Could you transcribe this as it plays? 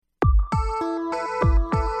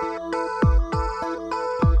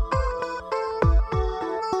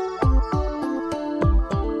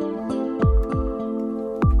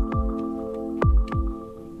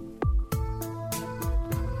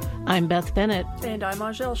I'm Beth Bennett. And I'm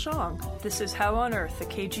Angèle Chong. This is How on Earth, the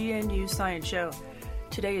KGNU Science Show.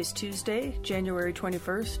 Today is Tuesday, January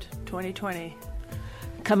 21st, 2020.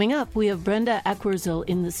 Coming up, we have Brenda Akwurzel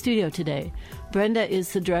in the studio today. Brenda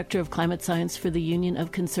is the Director of Climate Science for the Union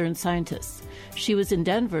of Concerned Scientists. She was in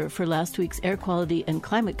Denver for last week's Air Quality and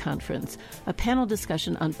Climate Conference, a panel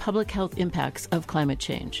discussion on public health impacts of climate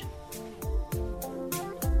change.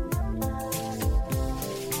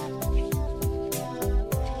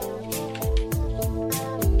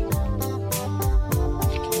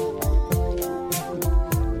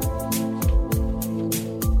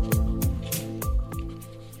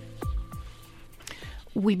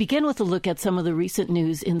 We begin with a look at some of the recent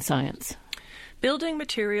news in science. Building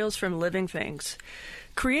materials from living things.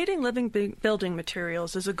 Creating living building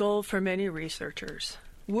materials is a goal for many researchers.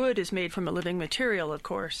 Wood is made from a living material, of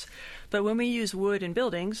course, but when we use wood in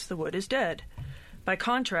buildings, the wood is dead. By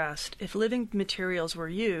contrast, if living materials were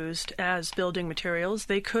used as building materials,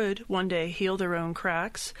 they could one day heal their own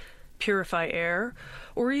cracks, purify air,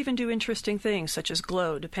 or even do interesting things such as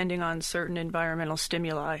glow, depending on certain environmental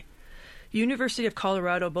stimuli. University of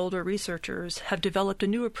Colorado Boulder researchers have developed a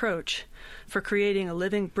new approach for creating a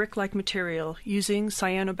living brick-like material using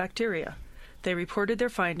cyanobacteria. They reported their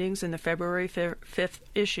findings in the February 5th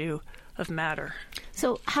issue of Matter.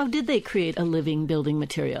 So how did they create a living building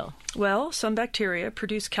material? Well, some bacteria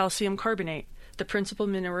produce calcium carbonate, the principal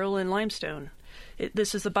mineral in limestone.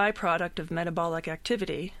 This is the byproduct of metabolic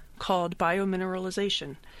activity called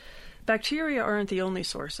biomineralization. Bacteria aren't the only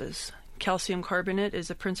sources. Calcium carbonate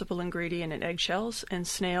is a principal ingredient in eggshells and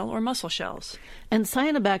snail or mussel shells. And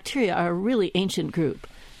cyanobacteria are a really ancient group.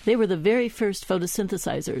 They were the very first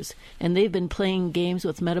photosynthesizers, and they've been playing games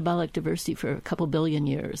with metabolic diversity for a couple billion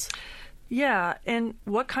years. Yeah, and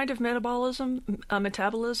what kind of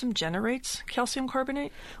metabolism generates calcium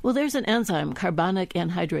carbonate? Well, there's an enzyme, carbonic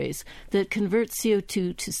anhydrase, that converts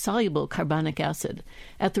CO2 to soluble carbonic acid.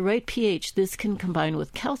 At the right pH, this can combine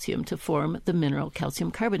with calcium to form the mineral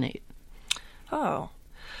calcium carbonate. Oh.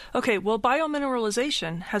 Okay, well,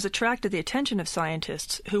 biomineralization has attracted the attention of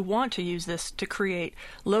scientists who want to use this to create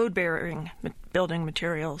load-bearing building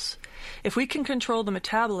materials. If we can control the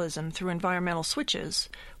metabolism through environmental switches,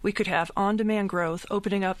 we could have on-demand growth,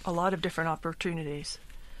 opening up a lot of different opportunities.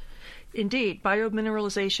 Indeed,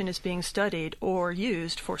 biomineralization is being studied or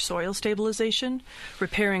used for soil stabilization,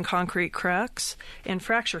 repairing concrete cracks, and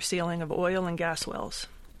fracture sealing of oil and gas wells.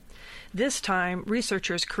 This time,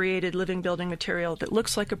 researchers created living building material that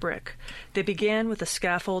looks like a brick. They began with a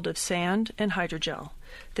scaffold of sand and hydrogel.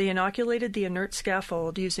 They inoculated the inert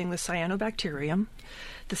scaffold using the cyanobacterium.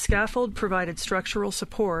 The scaffold provided structural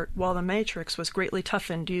support while the matrix was greatly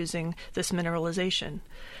toughened using this mineralization.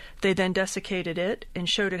 They then desiccated it and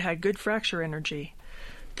showed it had good fracture energy.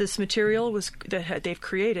 This material they've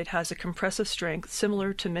created has a compressive strength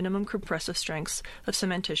similar to minimum compressive strengths of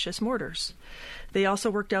cementitious mortars. They also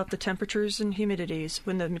worked out the temperatures and humidities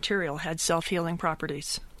when the material had self-healing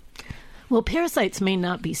properties. Well, parasites may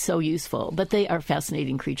not be so useful, but they are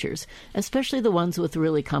fascinating creatures, especially the ones with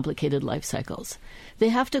really complicated life cycles. They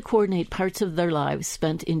have to coordinate parts of their lives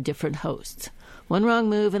spent in different hosts. One wrong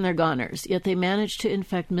move and they're goners, yet they manage to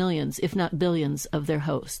infect millions, if not billions, of their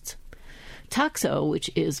hosts. Toxo,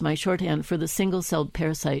 which is my shorthand for the single-celled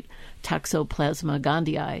parasite Toxoplasma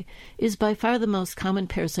gondii, is by far the most common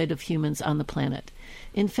parasite of humans on the planet,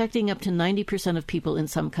 infecting up to 90% of people in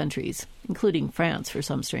some countries, including France for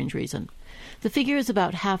some strange reason. The figure is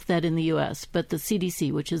about half that in the U.S., but the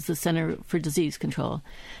CDC, which is the Center for Disease Control,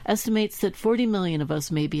 estimates that 40 million of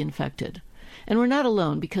us may be infected. And we're not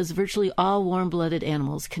alone because virtually all warm-blooded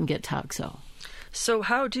animals can get Toxo. So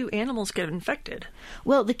how do animals get infected?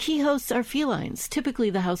 Well, the key hosts are felines, typically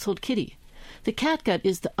the household kitty. The catgut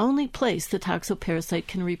is the only place the toxoparasite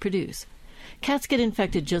can reproduce. Cats get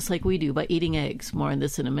infected just like we do by eating eggs. More on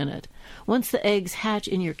this in a minute. Once the eggs hatch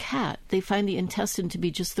in your cat, they find the intestine to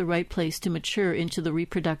be just the right place to mature into the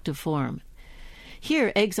reproductive form.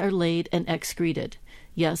 Here, eggs are laid and excreted.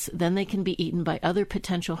 Yes, then they can be eaten by other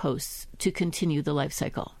potential hosts to continue the life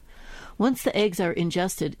cycle. Once the eggs are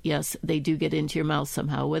ingested, yes, they do get into your mouth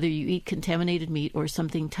somehow, whether you eat contaminated meat or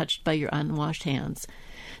something touched by your unwashed hands.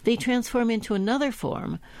 They transform into another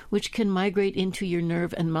form, which can migrate into your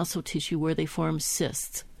nerve and muscle tissue where they form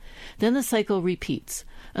cysts. Then the cycle repeats,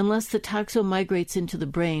 unless the toxo migrates into the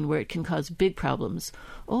brain where it can cause big problems,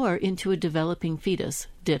 or into a developing fetus,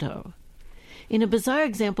 ditto. In a bizarre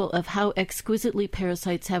example of how exquisitely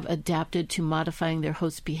parasites have adapted to modifying their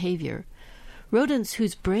host behavior, rodents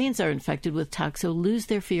whose brains are infected with toxo lose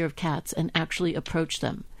their fear of cats and actually approach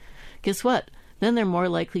them. Guess what? Then they're more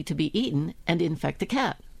likely to be eaten and infect the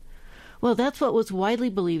cat. Well, that's what was widely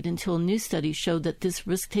believed until a new study showed that this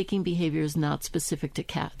risk-taking behavior is not specific to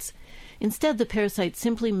cats. Instead, the parasite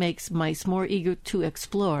simply makes mice more eager to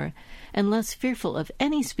explore and less fearful of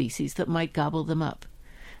any species that might gobble them up.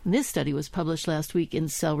 And this study was published last week in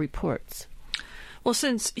Cell Reports. Well,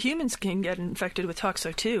 since humans can get infected with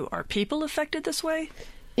Toxo too, are people affected this way?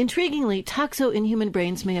 Intriguingly, Toxo in human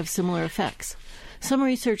brains may have similar effects. Some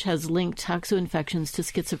research has linked Toxo infections to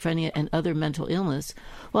schizophrenia and other mental illness,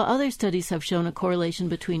 while other studies have shown a correlation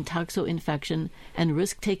between Toxo infection and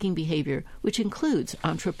risk-taking behavior, which includes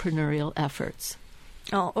entrepreneurial efforts.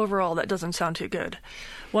 Oh, overall, that doesn't sound too good.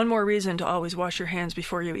 One more reason to always wash your hands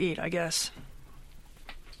before you eat, I guess.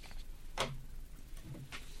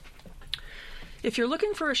 If you're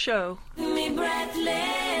looking for a show... Me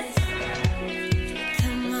breathless.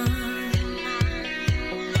 Come on.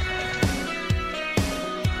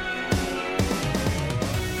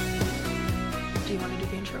 Do you want to do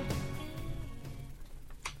the intro?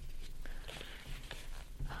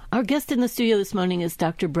 Our guest in the studio this morning is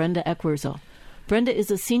Dr. Brenda Eckwurzel. Brenda is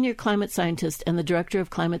a senior climate scientist and the director of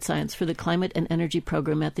climate science for the Climate and Energy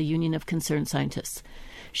Program at the Union of Concerned Scientists.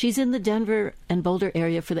 She's in the Denver and Boulder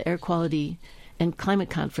area for the Air Quality and Climate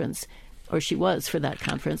Conference, or she was for that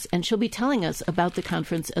conference, and she'll be telling us about the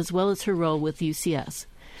conference as well as her role with UCS.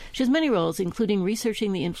 She has many roles, including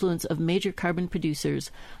researching the influence of major carbon producers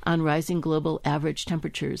on rising global average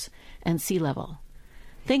temperatures and sea level.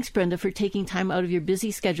 Thanks, Brenda, for taking time out of your busy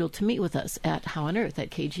schedule to meet with us at How on Earth at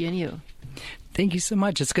KGNU. Thank you so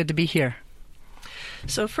much. It's good to be here.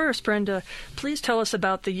 So first, Brenda, please tell us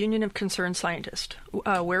about the Union of Concerned Scientists.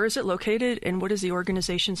 Where is it located, and what is the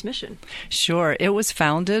organization's mission? Sure. It was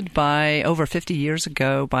founded by over 50 years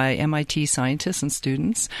ago by MIT scientists and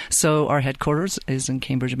students. So our headquarters is in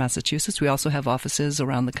Cambridge, Massachusetts. We also have offices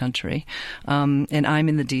around the country, and I'm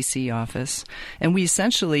in the D.C. office. And we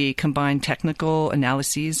essentially combine technical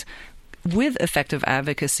analyses with effective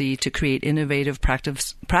advocacy to create innovative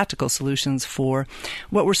practical solutions for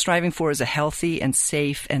what we're striving for is a healthy and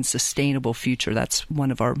safe and sustainable future. That's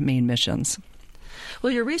one of our main missions.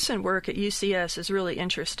 Well, your recent work at UCS is really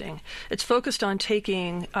interesting. It's focused on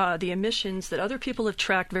taking the emissions that other people have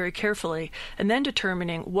tracked very carefully and then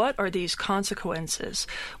determining what are these consequences,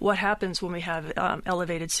 what happens when we have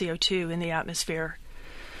elevated CO2 in the atmosphere.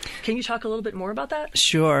 Can you talk a little bit more about that?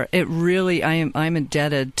 Sure. It really, I'm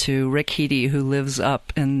indebted to Rick Heady, who lives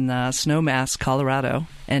up in Snowmass, Colorado,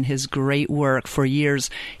 and his great work for years.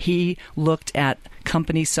 He looked at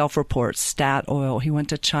company self-reports, Statoil. He went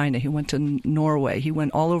to China. He went to Norway. He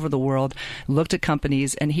went all over the world, looked at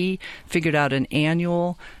companies, and he figured out an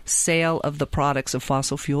annual sale of the products of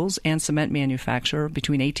fossil fuels and cement manufacture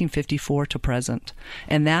between 1854 to present.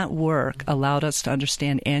 And that work allowed us to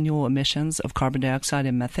understand annual emissions of carbon dioxide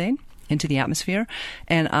and methane into the atmosphere.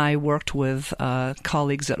 And I worked with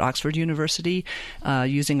colleagues at Oxford University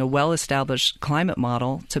using a well-established climate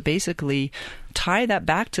model to basically tie that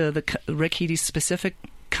back to the Rick Heady's specific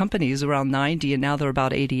companies, around 90, and now they're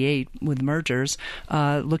about 88 with mergers,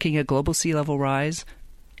 looking at global sea level rise,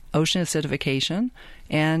 ocean acidification,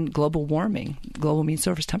 and global warming, global mean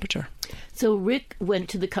surface temperature. So Rick went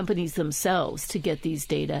to the companies themselves to get these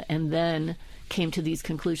data and then came to these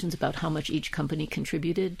conclusions about how much each company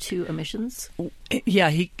contributed to emissions? Yeah,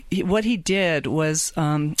 he what he did was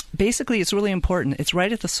basically, it's really important. It's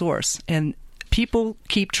right at the source. And people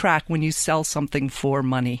keep track when you sell something for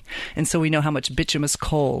money. And so we know how much bituminous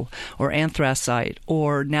coal or anthracite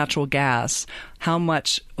or natural gas, how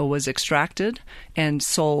much was extracted and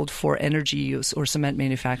sold for energy use or cement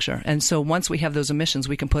manufacture. And so once we have those emissions,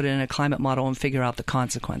 we can put it in a climate model and figure out the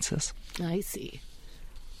consequences. I see.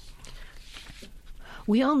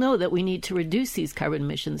 We all know that we need to reduce these carbon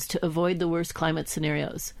emissions to avoid the worst climate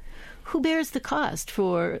scenarios. Who bears the cost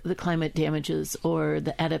for the climate damages or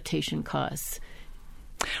the adaptation costs?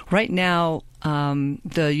 Right now,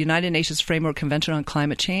 the United Nations Framework Convention on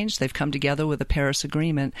Climate Change, they've come together with the Paris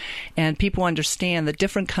Agreement, and people understand that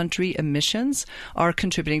different country emissions are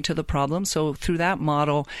contributing to the problem. So through that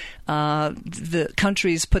model, the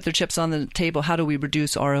countries put their chips on the table. How do we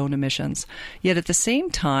reduce our own emissions? Yet at the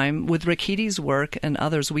same time, with Rick Heady's work and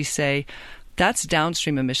others, we say that's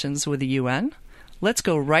downstream emissions with the UN. Let's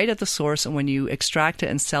go right at the source, and when you extract it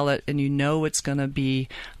and sell it and you know it's going to be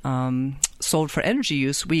sold for energy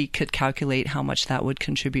use, we could calculate how much that would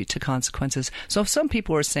contribute to consequences. So some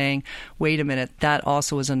people are saying, wait a minute, that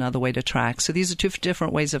also is another way to track. So these are two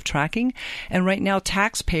different ways of tracking. And right now,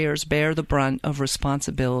 taxpayers bear the brunt of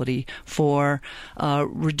responsibility for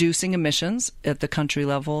reducing emissions at the country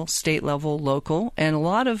level, state level, local. And a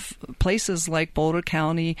lot of places like Boulder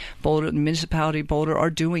County, Boulder Municipality, Boulder are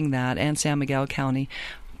doing that, and San Miguel County.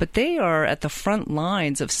 but they are at the front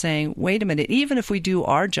lines of saying, wait a minute, even if we do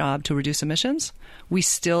our job to reduce emissions, we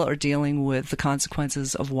still are dealing with the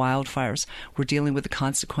consequences of wildfires. We're dealing with the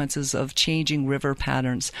consequences of changing river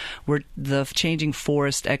patterns. We're the changing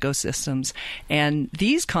forest ecosystems. And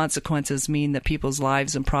these consequences mean that people's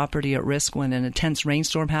lives and property are at risk when an intense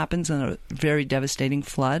rainstorm happens and a very devastating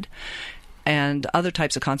flood and other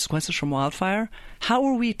types of consequences from wildfire. How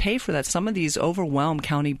will we pay for that? Some of these overwhelm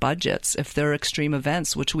county budgets if they're extreme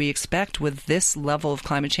events, which we expect with this level of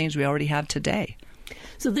climate change we already have today.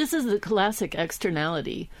 So this is the classic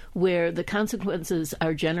externality where the consequences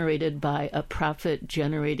are generated by a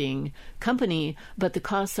profit-generating company, but the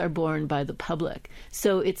costs are borne by the public.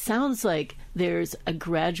 So it sounds like there's a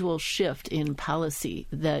gradual shift in policy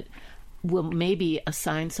that will maybe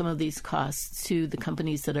assign some of these costs to the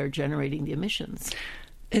companies that are generating the emissions.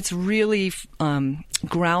 It's really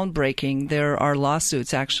groundbreaking. There are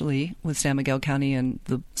lawsuits actually with San Miguel County and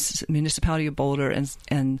the municipality of Boulder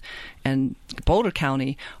and Boulder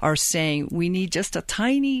County are saying we need just a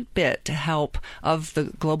tiny bit to help of the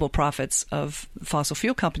global profits of fossil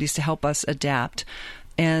fuel companies to help us adapt.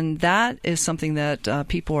 And that is something that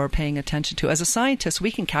people are paying attention to. As a scientist,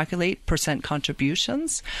 we can calculate percent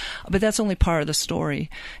contributions, but that's only part of the story.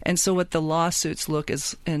 And so what the lawsuits look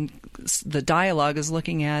is, and the dialogue is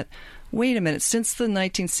looking at, wait a minute, since the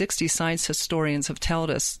 1960s, science historians have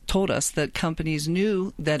told us that companies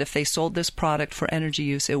knew that if they sold this product for energy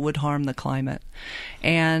use, it would harm the climate.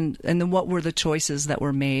 And then what were the choices that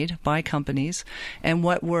were made by companies, and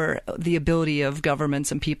what were the ability of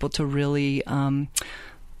governments and people to really,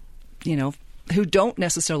 who don't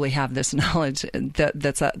necessarily have this knowledge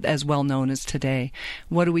that's as well known as today.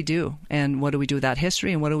 What do we do? And what do we do with that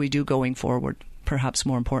history? And what do we do going forward, perhaps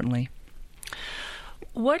more importantly?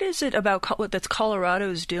 What is it about that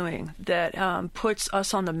Colorado's doing that puts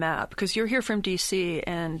us on the map? Because you're here from D.C.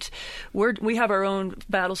 and we have our own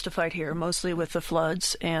battles to fight here, mostly with the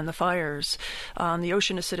floods and the fires. The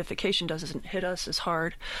ocean acidification doesn't hit us as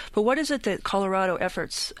hard. But what is it that Colorado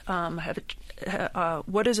efforts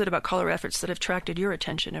what is it about Colorado efforts that have attracted your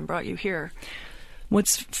attention and brought you here?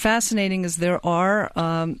 What's fascinating is there are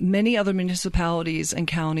many other municipalities and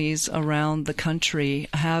counties around the country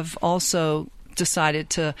have also decided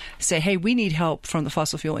to say, hey, we need help from the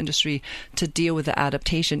fossil fuel industry to deal with the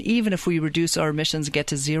adaptation. Even if we reduce our emissions and get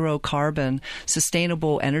to zero carbon,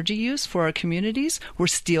 sustainable energy use for our communities, we're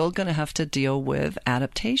still going to have to deal with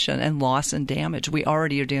adaptation and loss and damage. We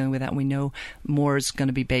already are dealing with that, and we know more is going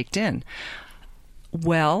to be baked in.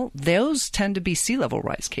 Well, those tend to be sea level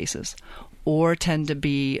rise cases, or tend to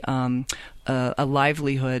be a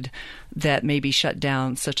livelihood that may be shut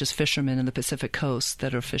down, such as fishermen in the Pacific coast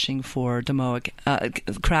that are fishing for domoic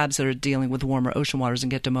crabs that are dealing with warmer ocean waters and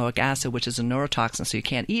get domoic acid, which is a neurotoxin, so you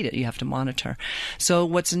can't eat it. You have to monitor. So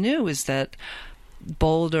what's new is that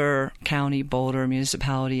Boulder County, Boulder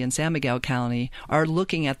Municipality, and San Miguel County are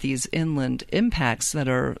looking at these inland impacts that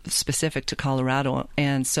are specific to Colorado.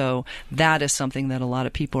 And so that is something that a lot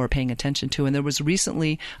of people are paying attention to. And there was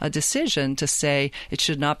recently a decision to say it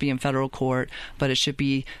should not be in federal court, but it should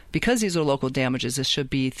be, because these are local damages, it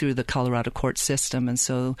should be through the Colorado court system. And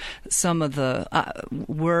so some of the,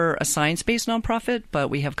 we're a science-based nonprofit, but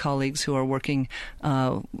we have colleagues who are working,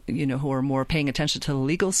 who are more paying attention to the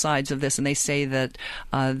legal sides of this. And they say that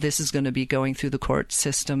this is going to be going through the court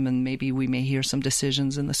system, and maybe we may hear some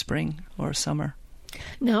decisions in the spring or summer.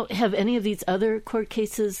 Now, have any of these other court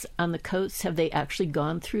cases on the coast, have they actually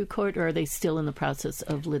gone through court, or are they still in the process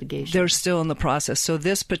of litigation? They're still in the process. So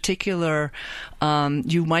this particular,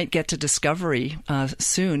 you might get to discovery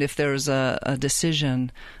soon if there's a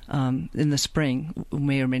decision in the spring. We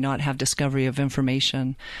may or may not have discovery of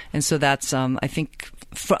information. And so that's, I think,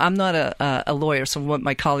 I'm not a lawyer, so what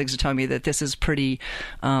my colleagues are telling me that this is pretty,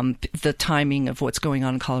 the timing of what's going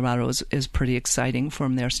on in Colorado is pretty exciting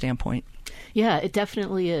from their standpoint. Yeah, it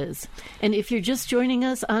definitely is. And if you're just joining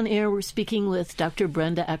us on air, we're speaking with Dr.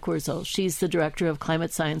 Brenda Eckwurzel. She's the Director of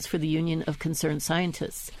Climate Science for the Union of Concerned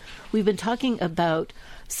Scientists. We've been talking about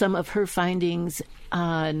some of her findings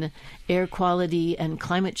on air quality and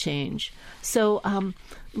climate change. So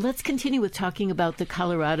let's continue with talking about the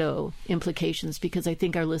Colorado implications, because I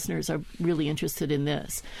think our listeners are really interested in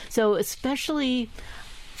this. So especially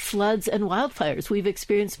floods and wildfires. We've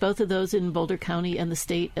experienced both of those in Boulder County, and the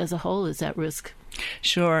state as a whole is at risk.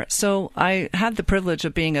 Sure. So I had the privilege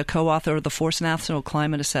of being a co-author of the Fourth National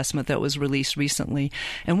Climate Assessment that was released recently.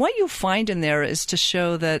 And what you'll find in there is to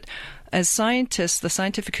show that as scientists, the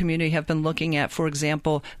scientific community have been looking at, for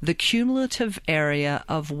example, the cumulative area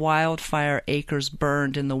of wildfire acres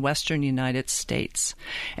burned in the western United States.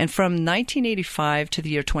 And from 1985 to the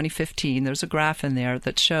year 2015, there's a graph in there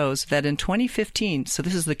that shows that in 2015, so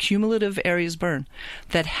this is the cumulative areas burned,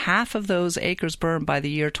 that half of those acres burned by the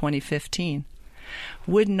year 2015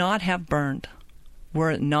 would not have burned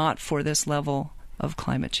were it not for this level of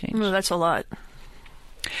climate change. Well, that's a lot.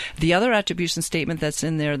 The other attribution statement that's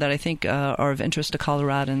in there that I think are of interest to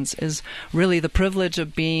Coloradans is really the privilege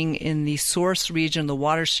of being in the source region, the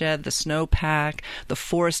watershed, the snowpack, the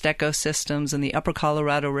forest ecosystems, and the upper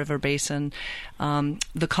Colorado River Basin.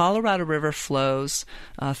 The Colorado River flows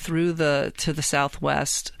to the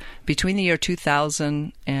southwest. Between the year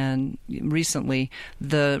 2000 and recently,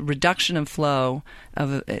 the reduction in flow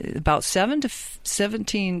of about 17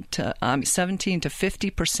 to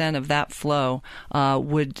 50% of that flow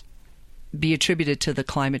would be attributed to the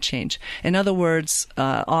climate change. In other words,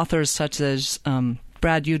 authors such as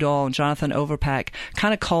Brad Udall and Jonathan Overpack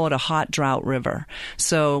kind of call it a hot drought river.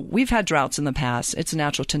 So we've had droughts in the past. It's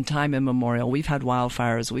natural to time immemorial. We've had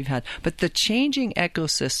wildfires. But the changing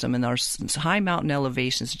ecosystem in our high mountain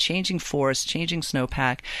elevations, changing forests, changing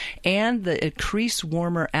snowpack, and the increased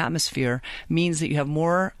warmer atmosphere means that you have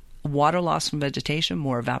more water loss from vegetation,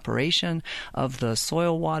 more evaporation of the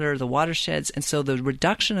soil water, the watersheds, and so the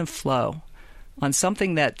reduction in flow on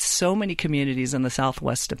something that so many communities in the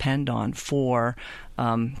Southwest depend on for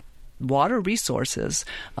water resources,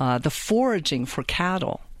 the foraging for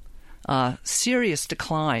cattle, serious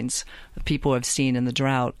declines people have seen in the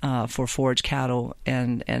drought for forage cattle.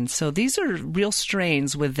 And so these are real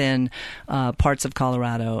strains within parts of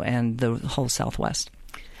Colorado and the whole Southwest.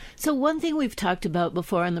 So one thing we've talked about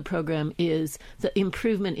before on the program is the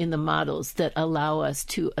improvement in the models that allow us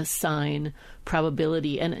to assign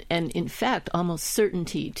probability and in fact, almost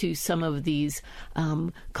certainty to some of these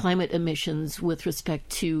climate emissions with respect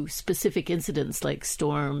to specific incidents like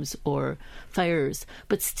storms or fires.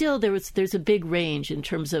 But still, there's a big range in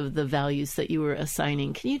terms of the values that you were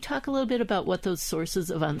assigning. Can you talk a little bit about what those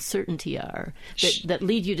sources of uncertainty are that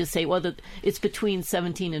lead you to say, well, that it's between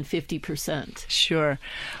 17 and 50%? Sure.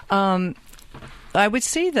 I would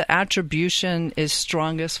say the attribution is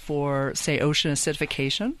strongest for, say, ocean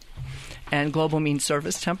acidification and global mean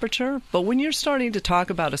surface temperature. But when you're starting to talk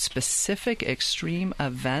about a specific extreme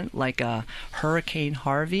event like a Hurricane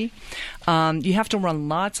Harvey, you have to run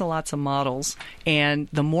lots and lots of models. And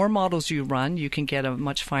the more models you run, you can get a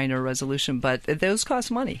much finer resolution. But those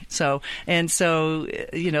cost money. So it's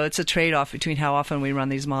a trade-off between how often we run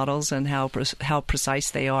these models and how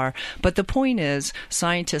precise they are. But the point is,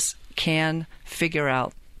 scientists can figure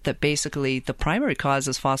out that basically the primary cause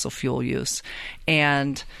is fossil fuel use.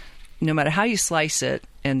 And no matter how you slice it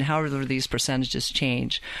and however these percentages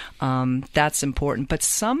change, that's important. But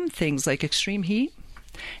some things like extreme heat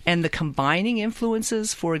and the combining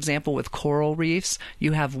influences, for example, with coral reefs,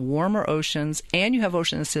 you have warmer oceans and you have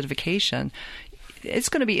ocean acidification. It's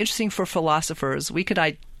going to be interesting for philosophers. We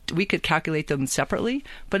could calculate them separately,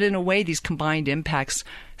 but in a way, these combined impacts,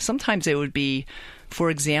 sometimes it would be, for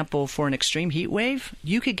example, for an extreme heat wave,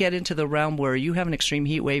 you could get into the realm where you have an extreme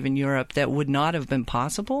heat wave in Europe that would not have been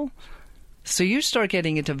possible. So you start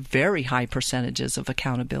getting into very high percentages of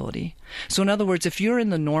accountability. So in other words, if you're in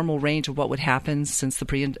the normal range of what would happen since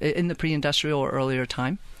in the pre-industrial or earlier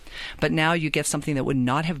time, but now you get something that would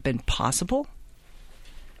not have been possible,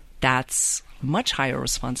 that's much higher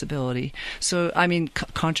responsibility. So,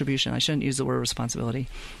 contribution. I shouldn't use the word responsibility.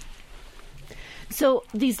 So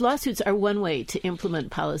these lawsuits are one way to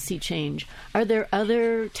implement policy change. Are there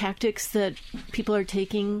other tactics that people are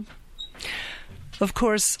taking? Of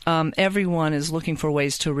course, everyone is looking for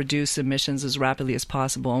ways to reduce emissions as rapidly as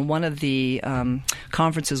possible. And one of the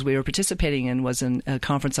conferences we were participating in was a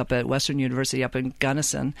conference up at Western University up in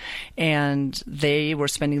Gunnison. And they were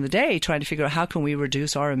spending the day trying to figure out how can we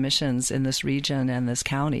reduce our emissions in this region and this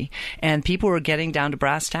county. And people were getting down to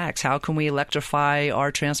brass tacks. How can we electrify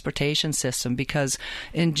our transportation system? Because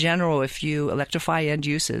in general, if you electrify end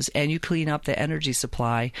uses and you clean up the energy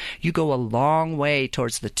supply, you go a long way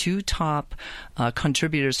towards the two top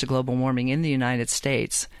contributors to global warming in the United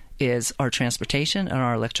States is our transportation and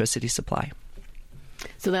our electricity supply.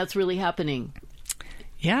 So that's really happening.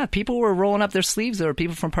 Yeah, people were rolling up their sleeves. There were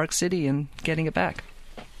people from Park City and getting it back,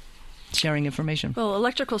 sharing information. Well,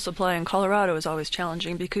 electrical supply in Colorado is always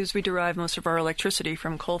challenging because we derive most of our electricity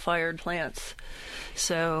from coal-fired plants.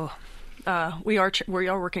 So we are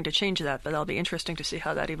working to change that, but that'll be interesting to see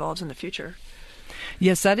how that evolves in the future.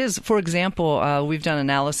 Yes, that is. For example, we've done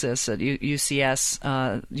analysis at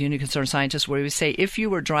UCS, Union Concerned Scientists, where we say if you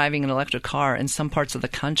were driving an electric car in some parts of the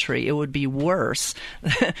country, it would be worse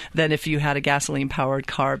than if you had a gasoline-powered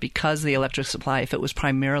car, because the electric supply, if it was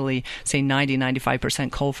primarily, say,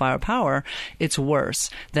 90-95% coal-fired power, it's worse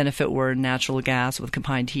than if it were natural gas with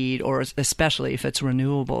combined heat, or especially if it's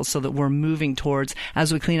renewable. So that we're moving towards,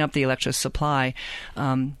 as we clean up the electric supply,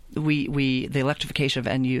 the electrification of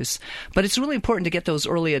end use. But it's really important to get those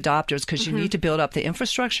early adopters, because you need to build up the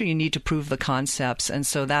infrastructure, you need to prove the concepts, and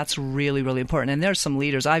so that's really, really important. And there's some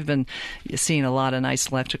leaders. I've been seeing a lot of nice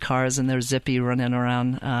electric cars, and they're zippy, running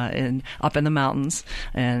around up in the mountains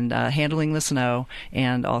and handling the snow,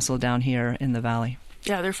 and also down here in the valley.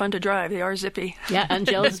 Yeah, they're fun to drive. They are zippy. Yeah, and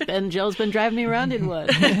Jill's been driving me around in one.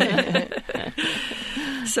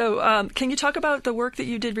 So can you talk about the work that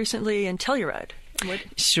you did recently in Telluride?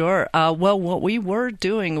 Sure. Well, what we were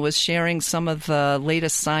doing was sharing some of the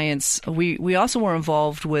latest science. We also were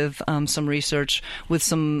involved with some research with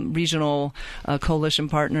some regional coalition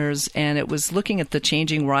partners, and it was looking at the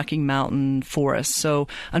changing Rocky Mountain forests. So,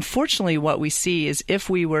 unfortunately, what we see is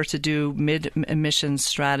if we were to do mid-emissions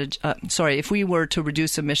strategy, if we were to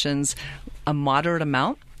reduce emissions a moderate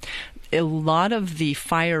amount, a lot of the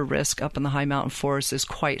fire risk up in the high mountain forest is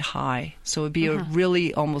quite high. So it would be a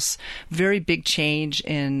really almost very big change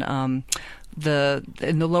in the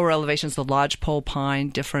lower elevations, the lodgepole pine,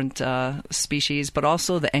 different species, but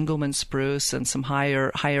also the Engelmann spruce and some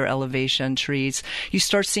higher elevation trees. You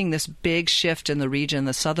start seeing this big shift in the region,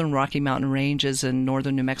 the southern Rocky Mountain ranges in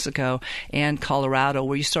northern New Mexico and Colorado,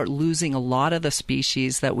 where you start losing a lot of the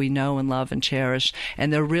species that we know and love and cherish,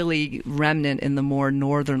 and they're really remnant in the more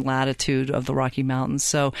northern latitude of the Rocky Mountains.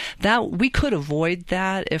 So that we could avoid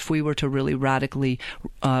that if we were to really radically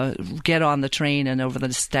get on the train and over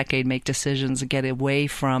this decade make decisions and get away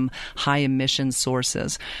from high emission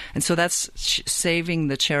sources. And so that's saving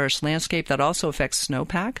the cherished landscape. That also affects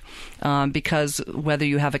snowpack, because whether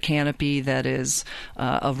you have a canopy that is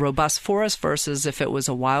a robust forest versus if it was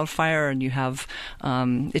a wildfire, and you have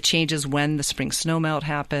it changes when the spring snowmelt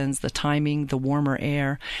happens, the timing, the warmer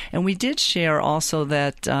air. And we did share also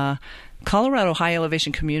that Colorado high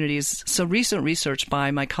elevation communities, so recent research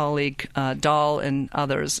by my colleague Dahl and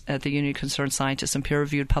others at the Union Concerned Scientists and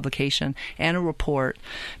peer-reviewed publication and a report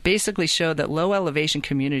basically showed that low elevation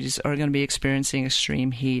communities are going to be experiencing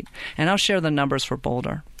extreme heat. And I'll share the numbers for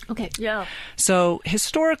Boulder. Okay. Yeah. So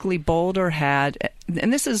historically, Boulder had,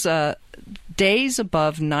 and this is days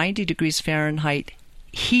above 90 degrees Fahrenheit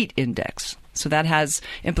heat index. So that has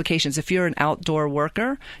implications. If you're an outdoor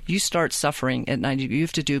worker, you start suffering at 90. You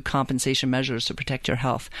have to do compensation measures to protect your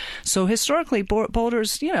health. So historically,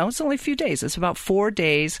 Boulder's, it's only a few days. It's about 4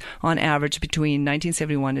 days on average between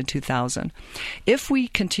 1971 and 2000. If we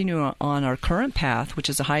continue on our current path, which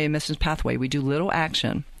is a high emissions pathway, we do little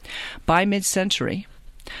action, by mid-century,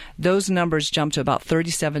 those numbers jump to about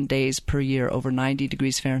 37 days per year over 90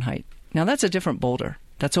 degrees Fahrenheit. Now, that's a different Boulder.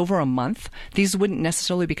 That's over a month. These wouldn't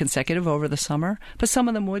necessarily be consecutive over the summer, but some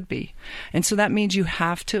of them would be. And so that means you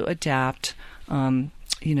have to adapt,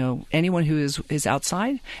 anyone who is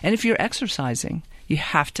outside. And if you're exercising, you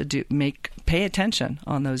have to pay attention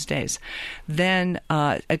on those days. Then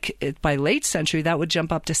by late century, that would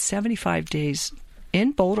jump up to 75 days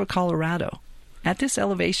in Boulder, Colorado, at this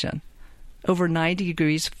elevation. Over 90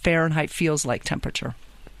 degrees Fahrenheit feels like temperature.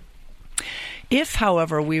 If,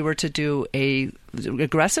 however, we were to do a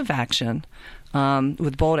aggressive action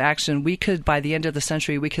with bold action, we could, by the end of the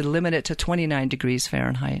century, we could limit it to 29 degrees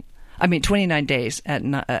Fahrenheit. 29 days at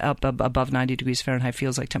up above 90 degrees Fahrenheit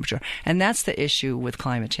feels like temperature. And that's the issue with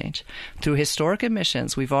climate change. Through historic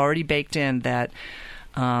emissions, we've already baked in that,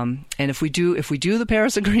 and if we do the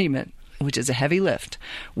Paris Agreement, which is a heavy lift,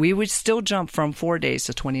 we would still jump from 4 days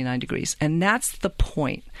to 29 degrees. And that's the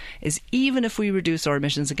point, is even if we reduce our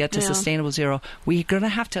emissions and get to sustainable zero, we're going to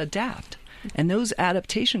have to adapt. And those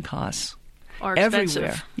adaptation costs are everywhere.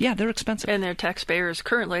 Expensive. Yeah, they're expensive. And they're taxpayers.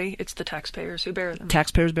 Currently, it's the taxpayers who bear them.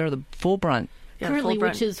 Taxpayers bear the full brunt. Currently,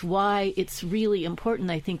 which is why it's really important,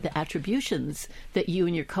 I think, the attributions that you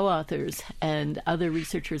and your co-authors and other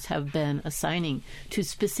researchers have been assigning to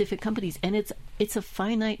specific companies. And it's a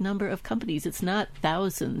finite number of companies. It's not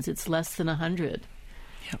thousands. It's less than 100.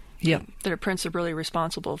 that are principally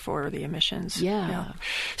responsible for the emissions. Yeah.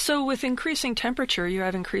 So with increasing temperature, you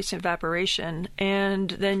have increased evaporation,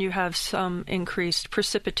 and then you have some increased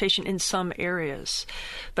precipitation in some areas.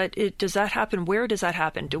 But does that happen? Where does that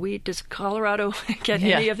happen? Does Colorado get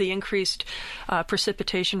any of the increased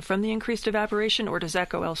precipitation from the increased evaporation, or does that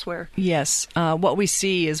go elsewhere? Yes. What we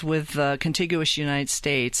see is with the contiguous United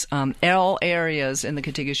States, all areas in the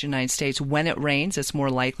contiguous United States, when it rains, it's more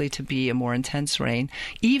likely to be a more intense rain.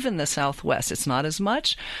 Even the Southwest, it's not as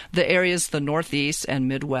much. The areas, the Northeast and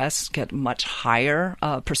Midwest, get much higher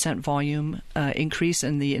percent volume increase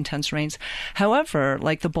in the intense rains. However,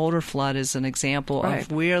 like the Boulder flood is an example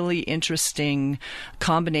of really interesting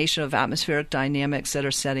combination of atmospheric dynamics that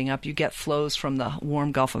are setting up. You get flows from the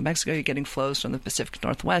warm Gulf of Mexico. You're getting flows from the Pacific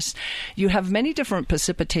Northwest. You have many different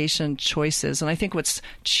precipitation choices. And I think what's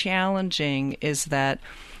challenging is that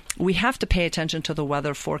we have to pay attention to the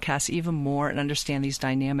weather forecasts even more and understand these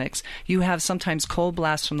dynamics. You have sometimes cold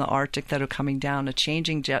blasts from the Arctic that are coming down, a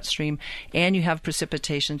changing jet stream, and you have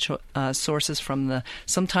precipitation sources from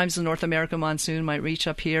sometimes the North American monsoon might reach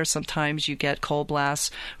up here. Sometimes you get cold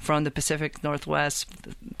blasts from the Pacific Northwest,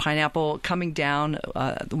 pineapple coming down.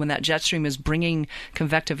 When that jet stream is bringing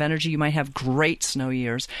convective energy, you might have great snow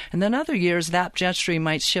years. And then other years, that jet stream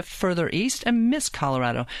might shift further east and miss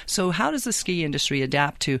Colorado. So how does the ski industry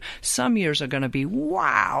adapt to some years are going to be,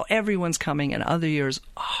 wow, everyone's coming, and other years,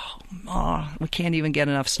 we can't even get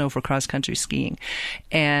enough snow for cross-country skiing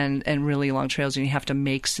and really long trails, and you have to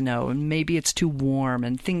make snow, and maybe it's too warm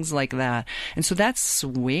and things like that. And so that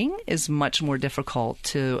swing is much more difficult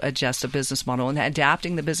to adjust a business model, and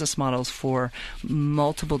adapting the business models for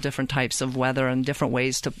multiple different types of weather and different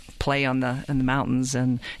ways to play in the mountains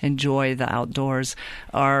and enjoy the outdoors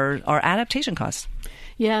are adaptation costs.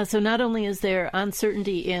 Yeah, so not only is there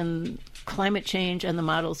uncertainty in climate change and the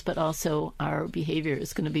models, but also our behavior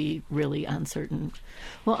is going to be really uncertain.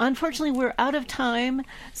 Well, unfortunately, we're out of time,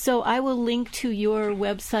 so I will link to your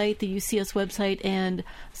website, the UCS website, and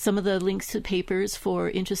some of the links to papers for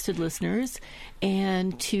interested listeners.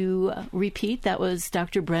 And to repeat, that was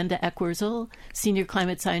Dr. Brenda Eckwurzel, Senior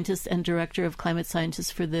Climate Scientist and Director of Climate Scientists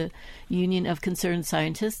for the Union of Concerned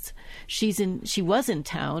Scientists. She was in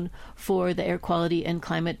town for the Air Quality and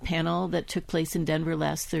Climate panel that took place in Denver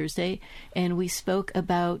last Thursday, and we spoke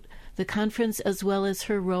about the conference as well as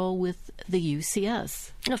her role with the UCS.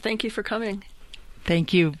 Oh, thank you for coming.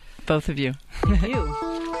 Thank you, both of you. Thank you.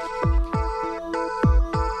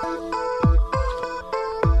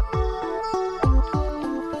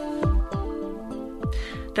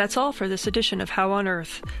 That's all for this edition of How on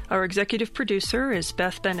Earth. Our executive producer is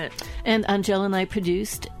Beth Bennett. And Angela and I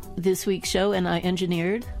produced this week's show, and I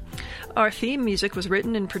engineered. Our theme music was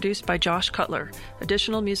written and produced by Josh Cutler.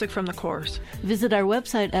 Additional music from the Corrs. Visit our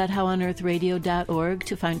website at howonearthradio.org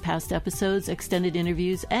to find past episodes, extended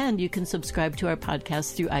interviews, and you can subscribe to our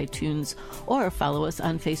podcast through iTunes or follow us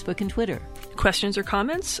on Facebook and Twitter. Questions or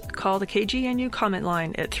comments? Call the KGNU comment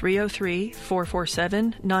line at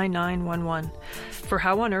 303-447-9911. For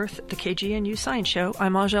How on Earth, the KGNU Science Show,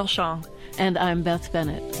 I'm Angèle Chang. And I'm Beth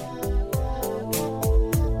Bennett.